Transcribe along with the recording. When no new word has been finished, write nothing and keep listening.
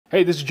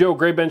Hey, this is Joe,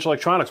 Great Bench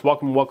Electronics.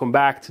 Welcome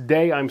back.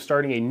 Today I'm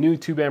starting a new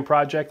tube amp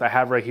project. I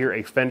have right here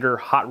a Fender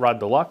Hot Rod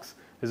Deluxe.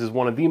 This is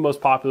one of the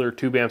most popular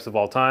tube amps of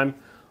all time.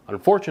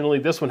 Unfortunately,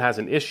 this one has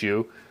an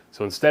issue,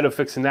 so instead of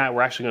fixing that,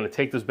 we're actually going to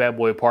take this bad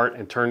boy apart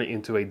and turn it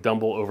into a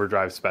Dumble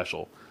Overdrive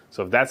Special.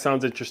 So if that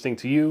sounds interesting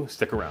to you,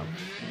 stick around.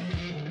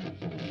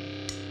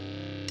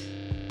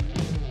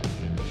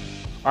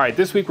 All right,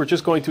 this week we're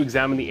just going to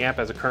examine the amp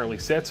as it currently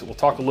sits. We'll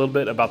talk a little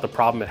bit about the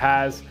problem it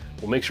has.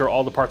 We'll make sure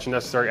all the parts are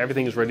necessary,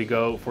 everything is ready to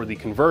go for the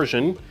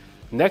conversion.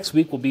 Next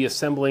week we'll be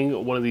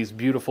assembling one of these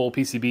beautiful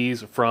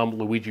PCBs from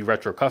Luigi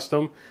Retro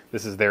Custom.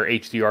 This is their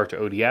HDR to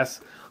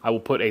ODS. I will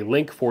put a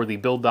link for the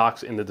build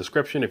docs in the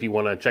description if you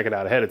want to check it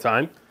out ahead of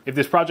time. If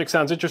this project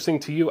sounds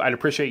interesting to you, I'd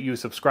appreciate you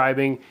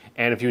subscribing,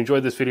 and if you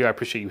enjoyed this video, I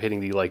appreciate you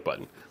hitting the like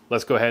button.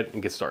 Let's go ahead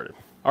and get started.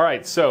 All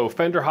right, so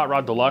Fender Hot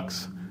Rod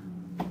Deluxe.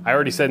 I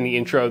already said in the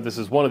intro, this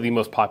is one of the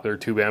most popular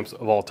tube amps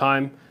of all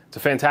time. It's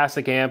a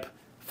fantastic amp.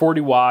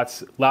 40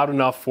 watts, loud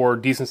enough for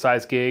decent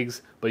sized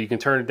gigs, but you can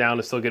turn it down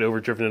to still get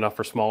overdriven enough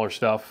for smaller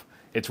stuff.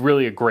 It's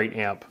really a great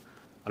amp.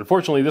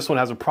 Unfortunately, this one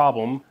has a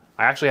problem.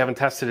 I actually haven't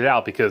tested it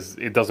out because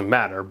it doesn't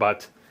matter,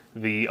 but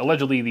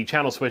allegedly the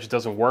channel switch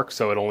doesn't work,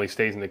 so it only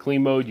stays in the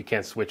clean mode. You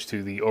can't switch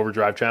to the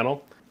overdrive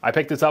channel. I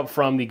picked this up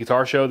from the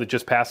guitar show that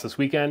just passed this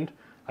weekend.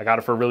 I got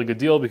it for a really good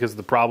deal because of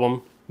the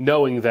problem,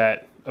 knowing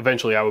that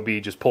eventually I would be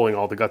just pulling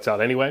all the guts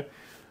out anyway.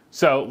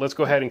 So let's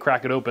go ahead and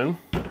crack it open.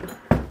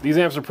 These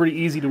amps are pretty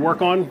easy to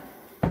work on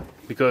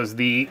because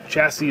the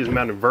chassis is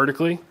mounted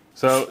vertically.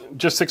 So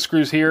just 6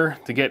 screws here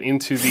to get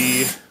into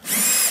the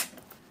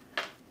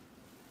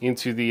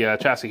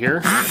chassis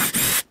here.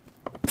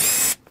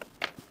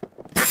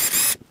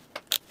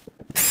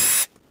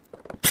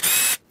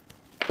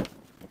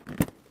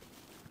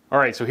 All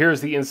right, so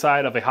here's the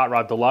inside of a Hot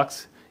Rod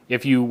Deluxe.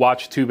 If you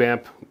watch tube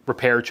amp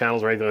repair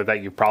channels or anything like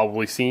that, you've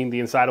probably seen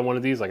the inside of one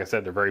of these. Like I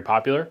said, they're very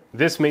popular.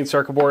 This main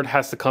circuit board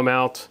has to come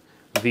out.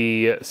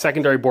 The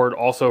secondary board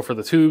also for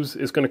the tubes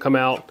is going to come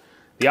out.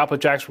 The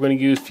output jacks we're going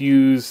to use,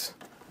 fuse,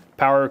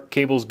 power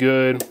cable's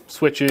good,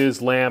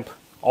 switches, lamp,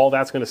 all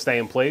that's going to stay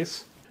in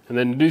place. And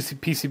then the new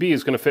PCB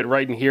is going to fit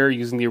right in here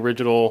using the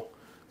original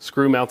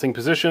screw mounting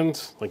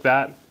positions, like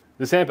that.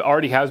 This amp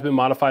already has been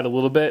modified a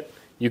little bit.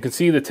 You can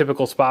see the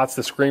typical spots.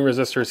 The screen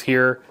resistors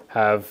here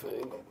have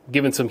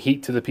given some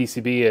heat to the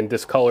PCB and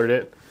discolored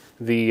it.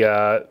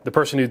 The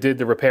person who did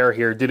the repair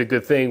here did a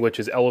good thing, which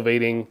is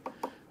elevating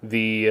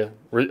the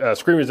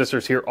screen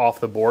resistors here off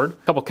the board.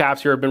 A couple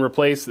caps here have been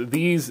replaced.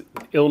 These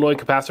Illinois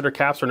capacitor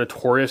caps are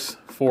notorious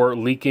for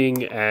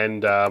leaking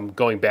and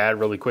going bad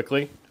really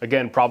quickly.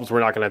 Again, problems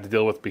we're not going to have to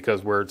deal with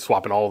because we're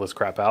swapping all of this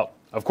crap out.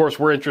 Of course,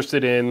 we're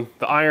interested in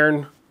the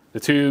iron, the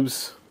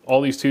tubes.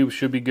 All these tubes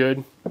should be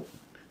good.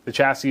 The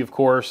chassis, of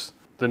course.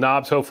 The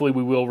knobs, hopefully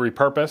we will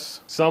repurpose.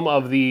 Some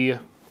of the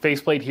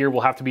faceplate here will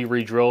have to be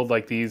re-drilled,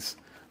 like these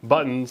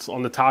buttons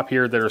on the top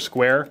here that are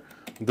square.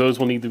 Those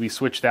will need to be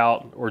switched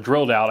out, or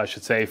drilled out, I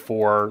should say,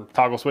 for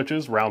toggle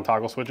switches, round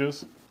toggle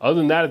switches. Other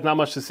than that, it's not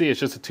much to see. It's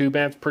just a tube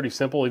amp, pretty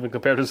simple, even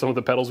compared to some of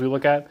the pedals we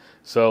look at.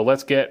 So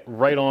let's get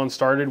right on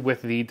started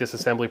with the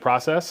disassembly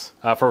process.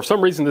 For some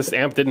reason, this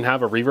amp didn't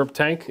have a reverb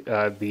tank.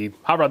 The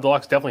Hot Rod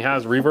Deluxe definitely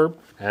has reverb,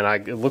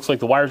 and it looks like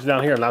the wires are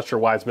down here. I'm not sure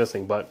why it's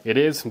missing, but it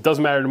is. It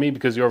doesn't matter to me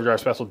because the Overdrive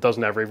Special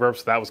doesn't have reverb,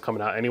 so that was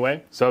coming out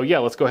anyway. So yeah,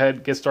 let's go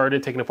ahead, get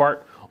started, taking it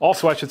apart.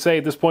 Also, I should say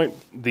at this point,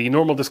 the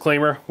normal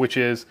disclaimer, which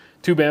is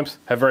tube amps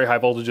have very high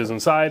voltages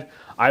inside.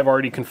 I've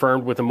already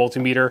confirmed with a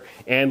multimeter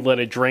and let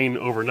it drain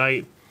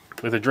overnight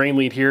with a drain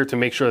lead here to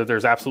make sure that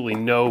there's absolutely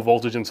no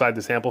voltage inside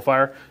this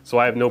amplifier. So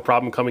I have no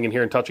problem coming in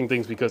here and touching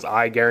things because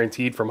I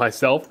guaranteed for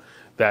myself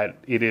that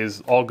it is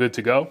all good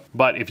to go.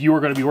 But if you are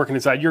going to be working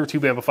inside your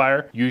tube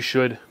amplifier, you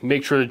should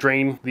make sure to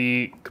drain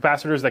the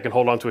capacitors that can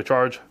hold onto a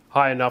charge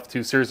high enough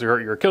to seriously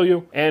hurt you or kill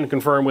you, and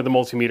confirm with a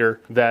multimeter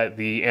that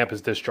the amp is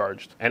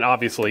discharged. And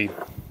obviously,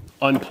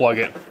 unplug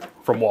it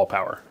from wall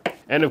power.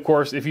 And of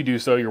course, if you do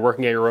so, you're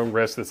working at your own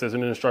risk. This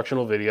isn't an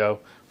instructional video.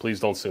 Please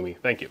don't sue me.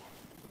 Thank you.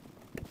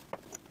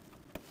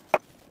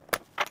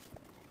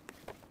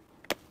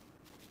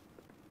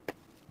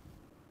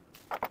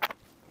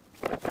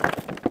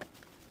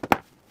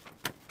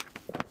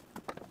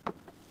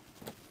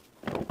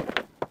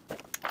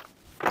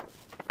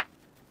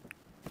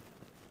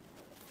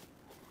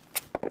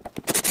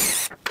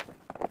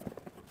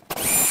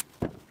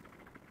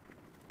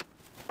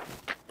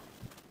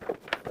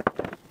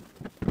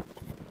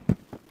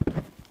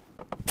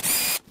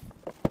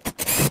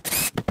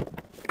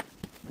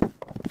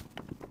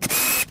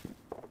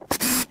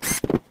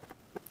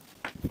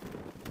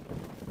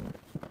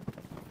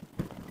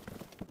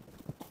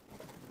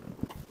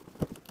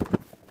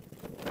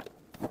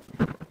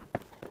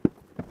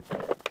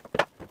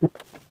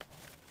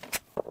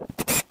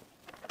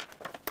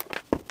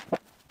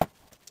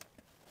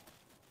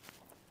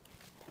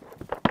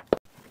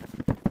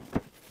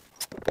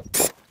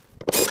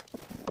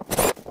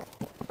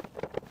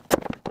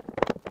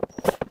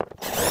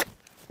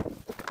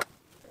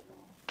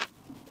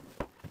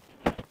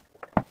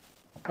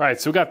 All right,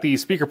 so we got the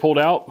speaker pulled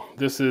out.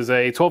 This is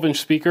a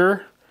 12-inch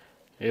speaker,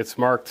 It's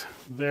marked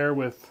there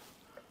with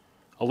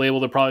a label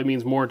that probably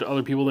means more to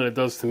other people than it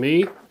does to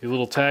me. The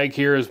little tag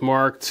here is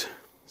marked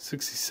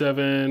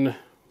 67, let's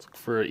look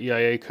for an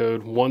EIA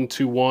code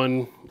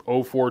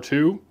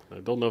 121042. I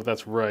don't know if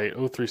that's right.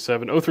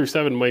 037.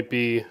 037 might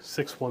be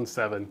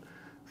 617.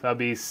 So that'd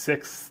be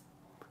 6th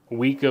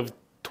week of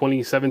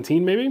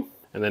 2017 maybe.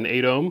 And then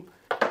 8 ohm.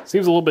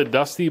 Seems a little bit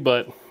dusty,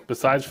 but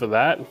besides for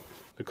that,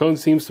 the cone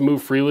seems to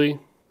move freely.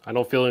 I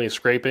don't feel any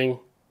scraping.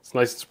 It's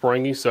nice and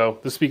springy, so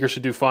this speaker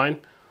should do fine.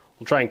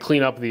 We'll try and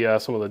clean up the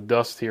some of the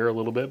dust here a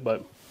little bit,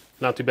 but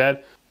not too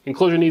bad.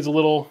 Enclosure needs a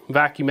little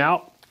vacuum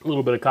out, a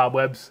little bit of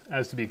cobwebs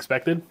as to be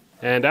expected.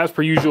 And as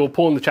per usual,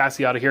 pulling the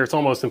chassis out of here, it's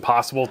almost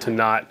impossible to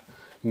not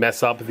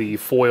mess up the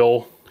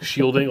foil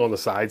shielding on the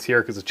sides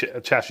here because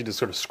the chassis just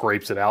sort of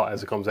scrapes it out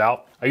as it comes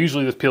out. I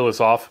usually just peel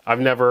this off. I've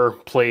never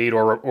played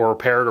or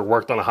repaired or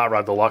worked on a Hot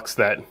Rod Deluxe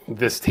that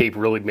this tape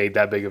really made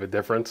that big of a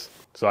difference.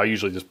 So I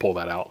usually just pull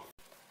that out.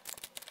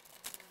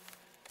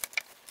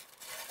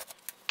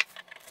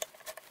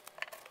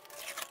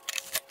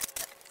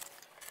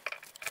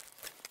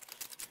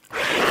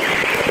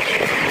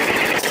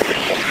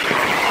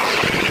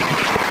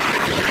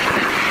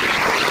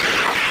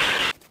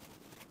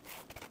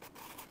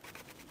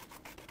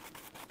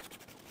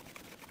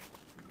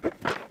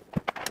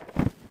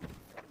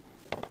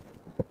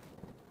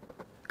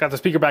 Got the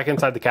speaker back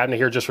inside the cabinet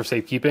here just for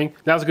safekeeping.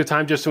 Now's a good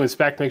time just to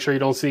inspect, make sure you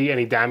don't see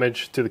any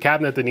damage to the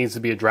cabinet that needs to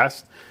be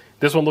addressed.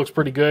 This one looks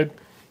pretty good.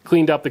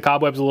 Cleaned up the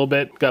cobwebs a little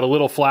bit. Got a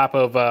little flap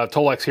of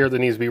Tolex here that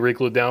needs to be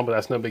re-glued down, but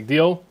that's no big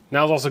deal.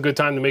 Now's also a good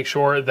time to make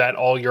sure that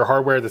all your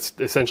hardware that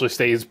essentially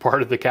stays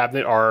part of the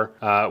cabinet are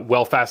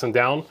well fastened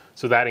down.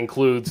 So that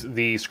includes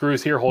the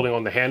screws here holding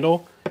on the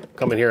handle.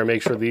 Come in here and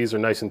make sure these are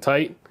nice and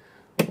tight.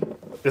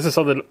 This is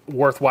something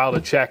worthwhile to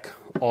check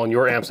on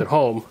your amps at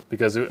home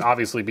because it would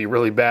obviously be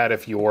really bad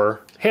if your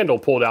handle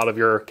pulled out of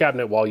your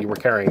cabinet while you were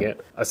carrying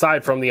it.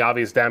 Aside from the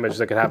obvious damage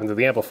that could happen to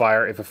the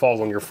amplifier, if it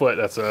falls on your foot,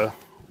 that's a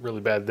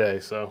really bad day.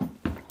 So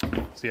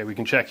yeah, we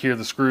can check here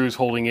the screws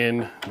holding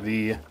in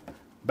the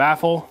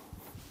baffle.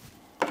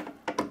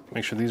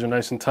 Make sure these are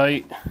nice and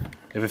tight.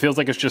 If it feels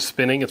like it's just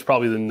spinning, it's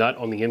probably the nut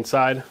on the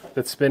inside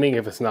that's spinning.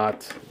 If it's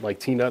not like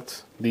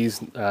T-nuts,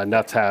 these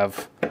nuts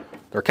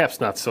they're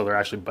Kep's nuts, so they're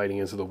actually biting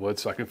into the wood,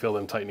 so I can feel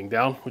them tightening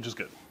down, which is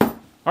good.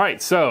 All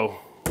right, so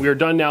we are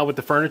done now with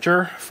the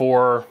furniture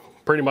for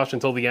pretty much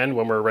until the end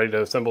when we're ready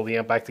to assemble the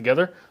amp back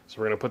together.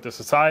 So we're gonna put this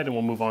aside and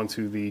we'll move on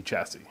to the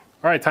chassis.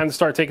 All right, time to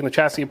start taking the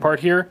chassis apart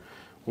here.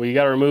 We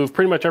gotta remove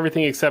pretty much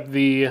everything except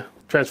the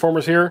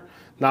transformers here.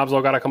 Knobs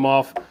all gotta come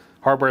off,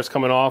 hardware's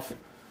coming off.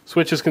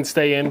 Switches can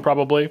stay in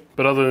probably,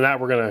 but other than that,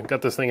 we're gonna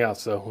gut this thing out,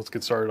 so let's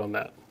get started on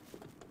that.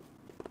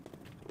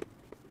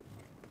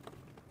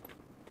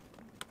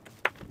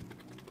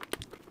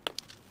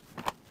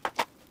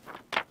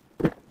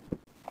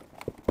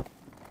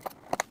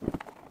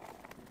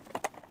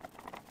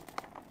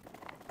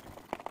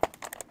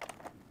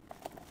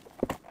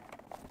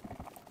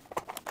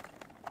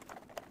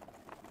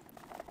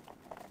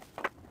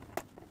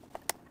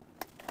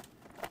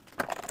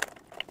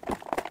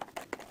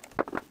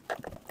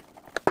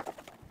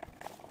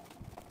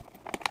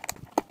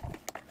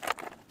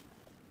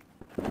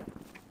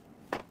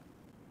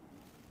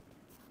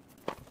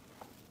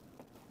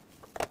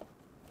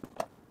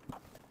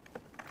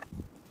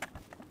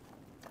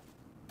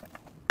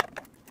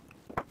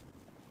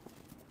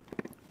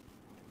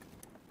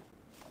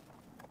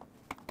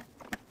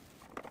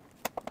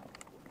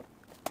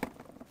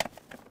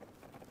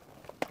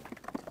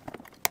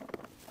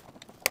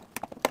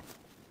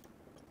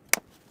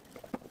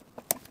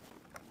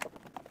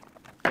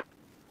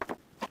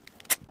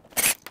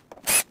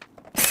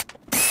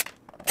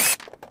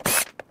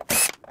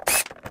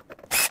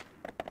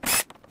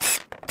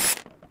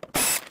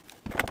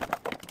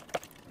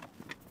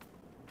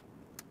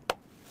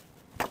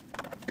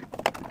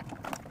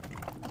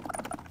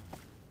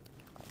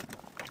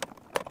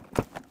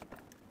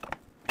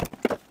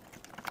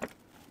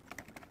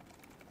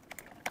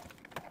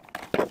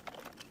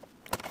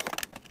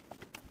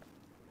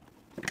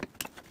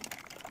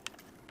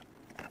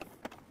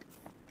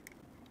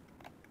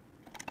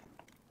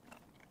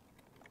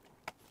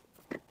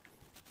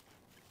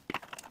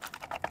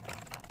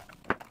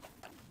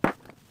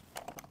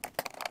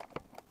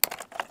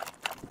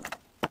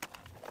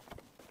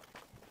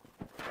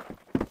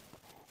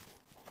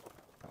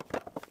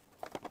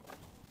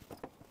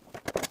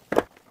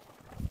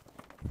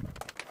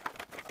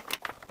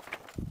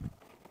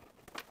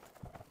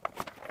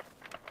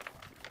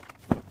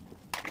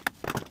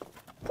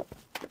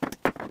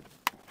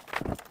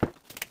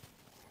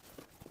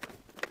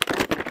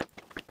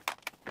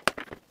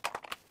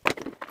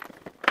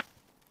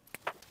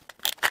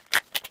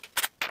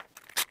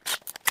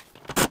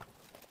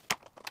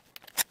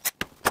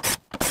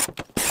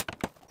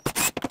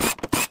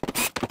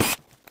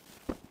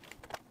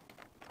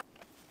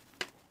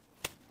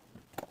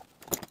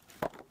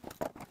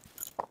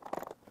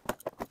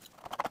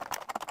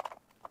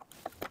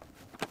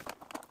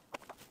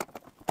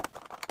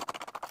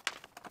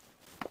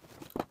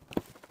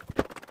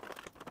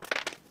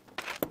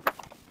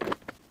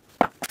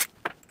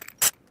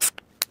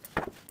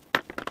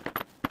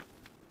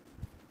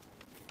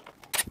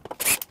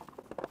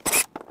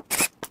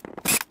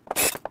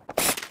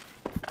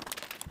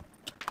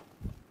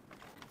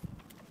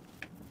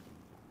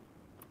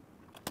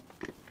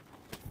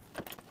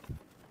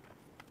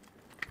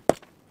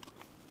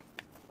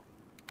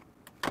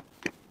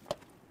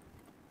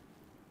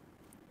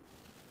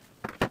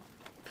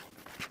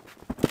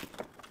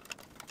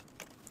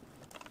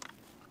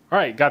 All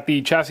right, got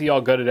the chassis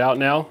all gutted out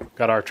now.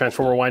 Got our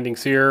transformer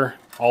windings here.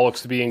 All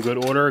looks to be in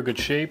good order, good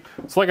shape.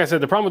 So like I said,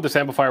 the problem with this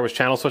amplifier was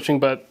channel switching,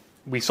 but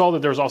we saw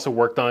that there was also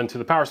work done to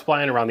the power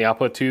supply and around the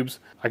output tubes.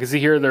 I can see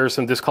here there's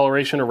some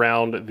discoloration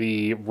around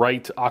the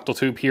right octal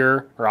tube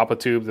here, or output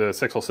tube, the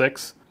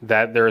 606,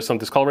 that there is some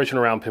discoloration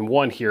around pin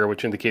 1 here,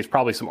 which indicates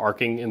probably some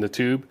arcing in the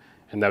tube,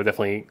 and that would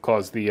definitely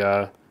cause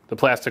the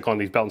plastic on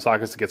these belt and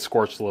sockets to get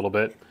scorched a little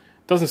bit.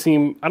 I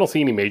don't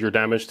see any major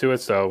damage to it,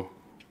 so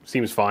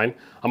seems fine.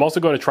 I'm also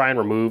going to try and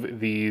remove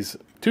these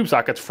tube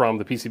sockets from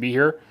the PCB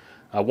here.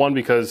 One,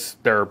 because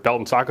they're belt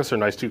and sockets, are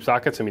nice tube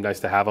sockets, it'd be nice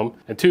to have them.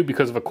 And two,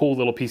 because of a cool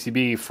little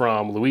PCB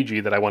from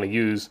Luigi that I want to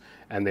use,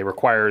 and they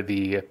require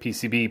the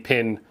PCB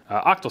pin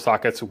octal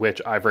sockets,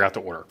 which I forgot to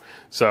order.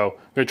 So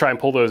I'm going to try and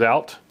pull those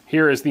out.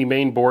 Here is the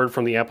main board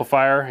from the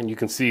amplifier, and you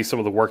can see some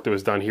of the work that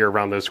was done here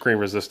around those screen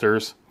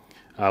resistors.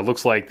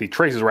 Looks like the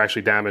traces were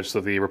actually damaged,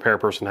 so the repair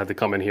person had to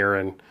come in here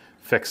and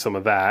fix some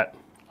of that.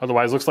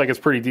 Otherwise, looks like it's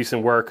pretty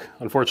decent work.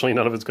 Unfortunately,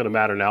 none of it's going to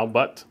matter now,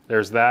 but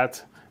there's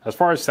that. As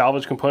far as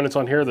salvage components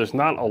on here, there's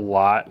not a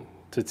lot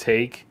to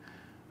take.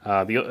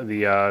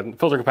 The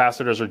filter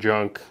capacitors are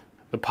junk.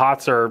 The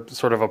pots are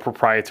sort of a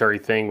proprietary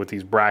thing with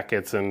these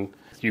brackets, and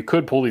you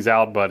could pull these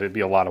out, but it'd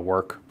be a lot of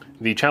work.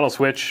 The channel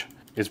switch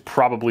is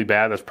probably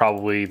bad. That's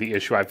probably the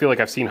issue. I feel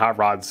like I've seen hot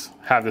rods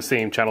have the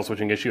same channel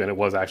switching issue, and it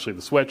was actually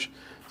the switch.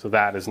 So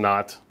that is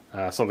not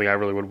something I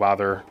really would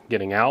bother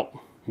getting out.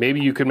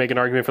 Maybe you could make an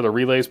argument for the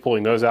relays,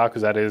 pulling those out,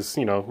 because that is,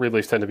 you know,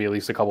 relays tend to be at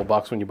least a couple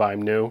bucks when you buy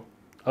them new.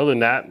 Other than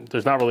that,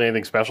 there's not really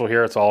anything special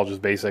here. It's all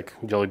just basic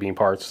jelly bean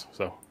parts.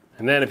 So,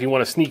 and then if you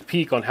want a sneak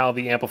peek on how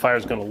the amplifier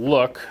is going to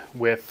look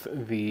with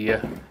the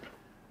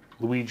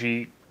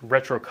Luigi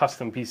Retro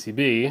Custom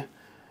PCB,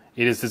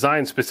 it is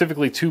designed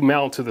specifically to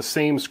mount to the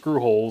same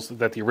screw holes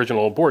that the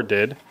original board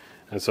did.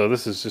 And so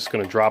this is just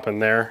going to drop in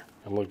there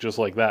and look just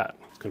like that.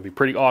 It's going to be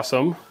pretty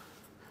awesome.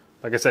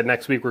 Like I said,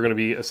 next week we're going to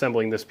be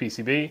assembling this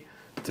PCB.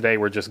 Today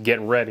we're just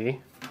getting ready.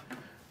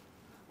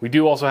 We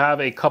do also have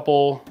a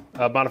couple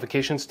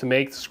modifications to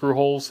make the screw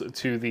holes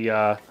to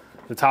the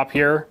top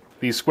here.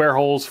 These square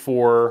holes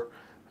for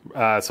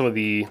some of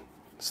the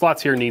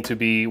slots here need to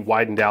be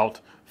widened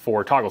out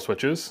for toggle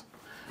switches.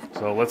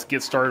 So let's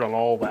get started on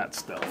all that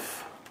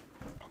stuff.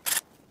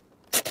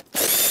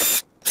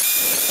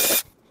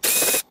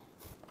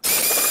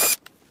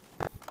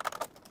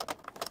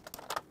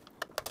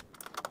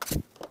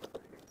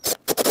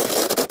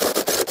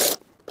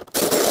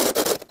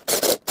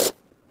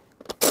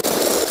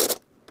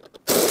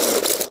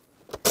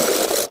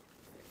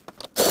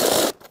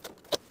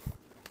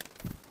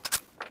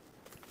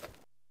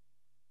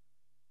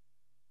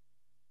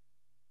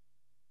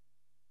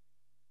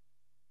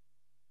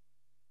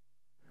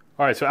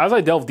 All right, so as I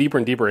delve deeper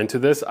and deeper into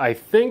this, I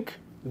think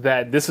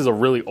that this is a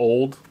really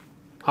old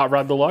Hot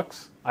Rod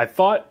Deluxe. I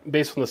thought,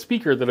 based on the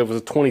speaker, that it was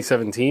a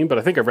 2017, but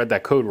I think I read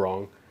that code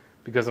wrong,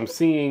 because I'm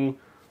seeing,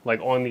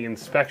 like, on the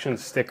inspection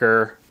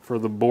sticker for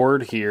the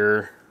board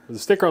here, the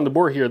sticker on the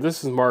board here,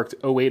 this is marked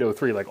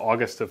 0803, like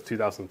August of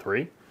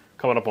 2003,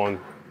 coming up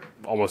on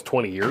almost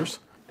 20 years.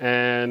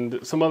 And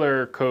some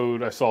other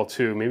code I saw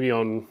too, maybe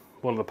on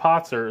one of the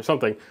pots or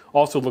something,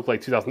 also looked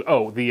like 2000.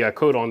 Oh, the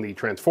code on the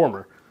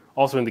transformer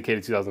also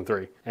indicated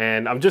 2003.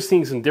 And I'm just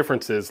seeing some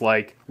differences,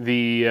 like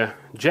the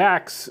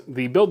jacks,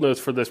 the build notes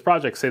for this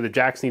project say the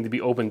jacks need to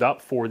be opened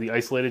up for the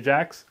isolated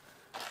jacks,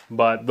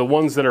 but the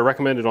ones that are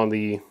recommended on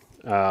the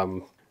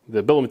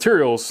bill of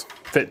materials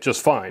fit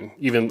just fine,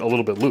 even a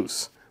little bit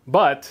loose.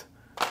 But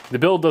the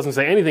build doesn't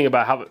say anything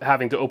about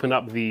having to open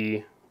up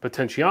the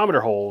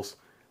potentiometer holes,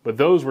 but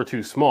those were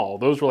too small.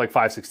 Those were like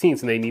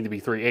 5/16 and they need to be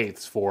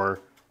 3/8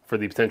 for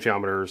the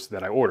potentiometers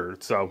that I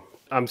ordered. So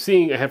I'm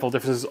seeing a handful of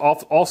differences.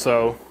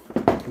 Also,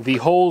 the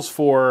holes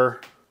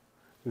for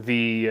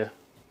the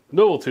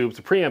novel tubes,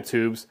 the preamp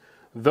tubes,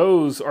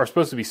 those are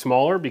supposed to be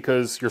smaller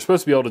because you're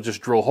supposed to be able to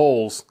just drill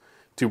holes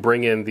to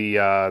bring in the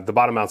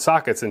bottom mount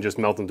sockets and just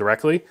melt them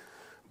directly.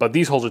 But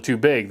these holes are too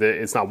big, that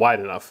it's not wide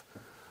enough.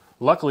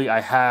 Luckily,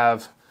 I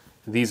have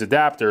these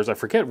adapters. I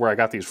forget where I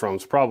got these from.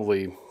 It's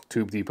probably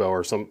Tube Depot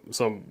or some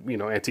you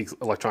know, antique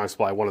electronics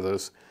supply, one of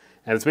those.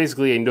 And it's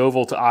basically a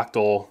novel to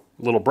octal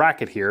little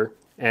bracket here.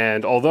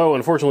 And although,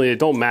 unfortunately, they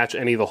don't match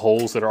any of the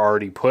holes that are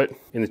already put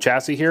in the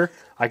chassis here,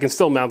 I can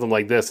still mount them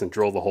like this and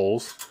drill the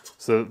holes.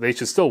 So they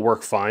should still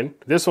work fine.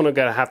 This one I'm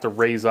gonna have to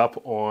raise up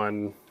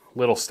on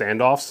little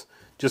standoffs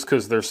just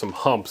because there's some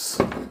humps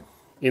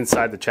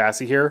inside the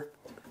chassis here.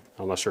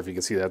 I'm not sure if you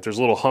can see that. There's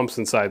little humps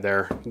inside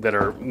there that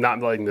are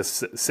not letting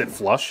this sit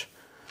flush.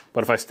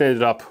 But if I stand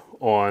it up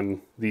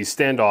on these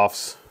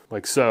standoffs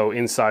like so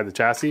inside the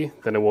chassis,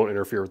 then it won't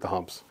interfere with the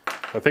humps.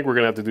 I think we're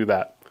gonna have to do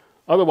that.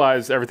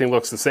 Otherwise, everything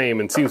looks the same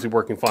and seems to be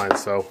working fine,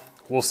 so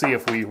we'll see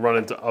if we run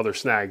into other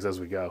snags as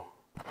we go.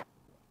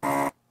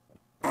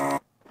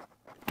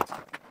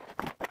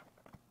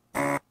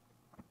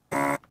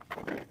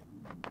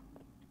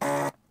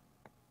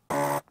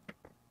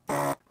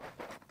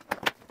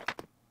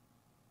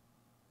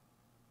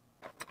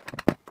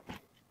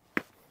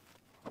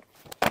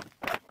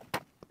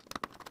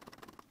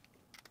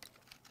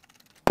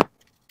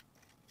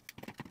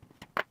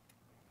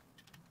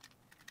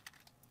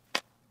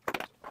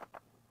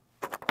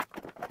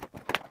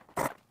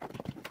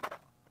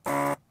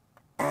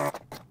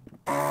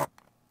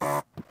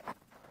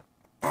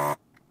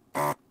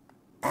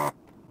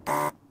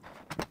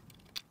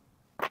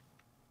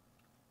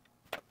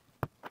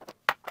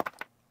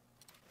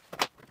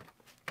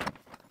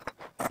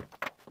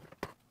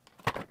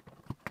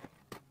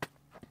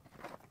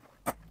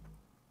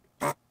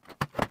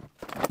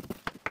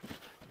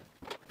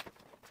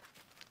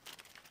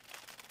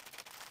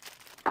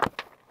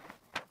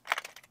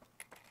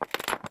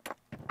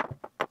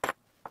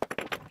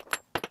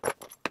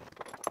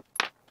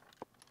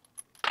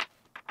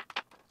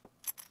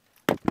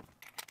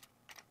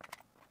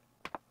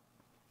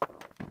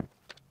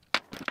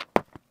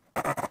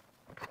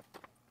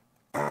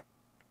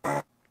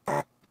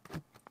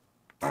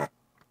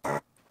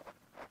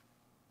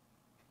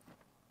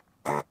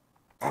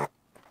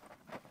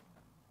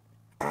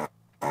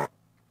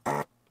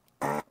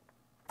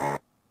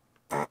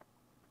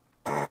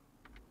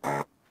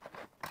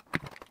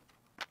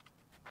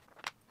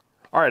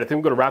 All right, I think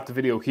I'm gonna wrap the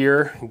video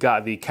here.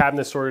 Got the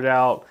cabinet sorted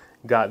out,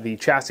 got the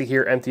chassis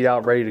here emptied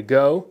out, ready to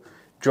go.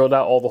 Drilled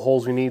out all the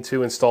holes we need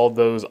to, installed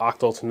those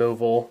octal to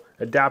novel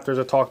adapters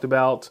I talked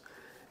about.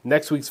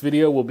 Next week's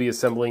video will be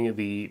assembling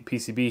the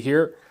PCB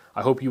here.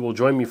 I hope you will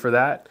join me for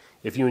that.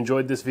 If you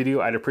enjoyed this video,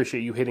 I'd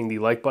appreciate you hitting the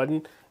like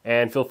button,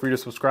 and feel free to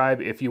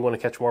subscribe if you want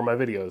to catch more of my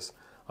videos.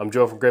 I'm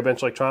Joe from Great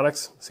Bench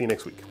Electronics. See you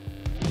next week.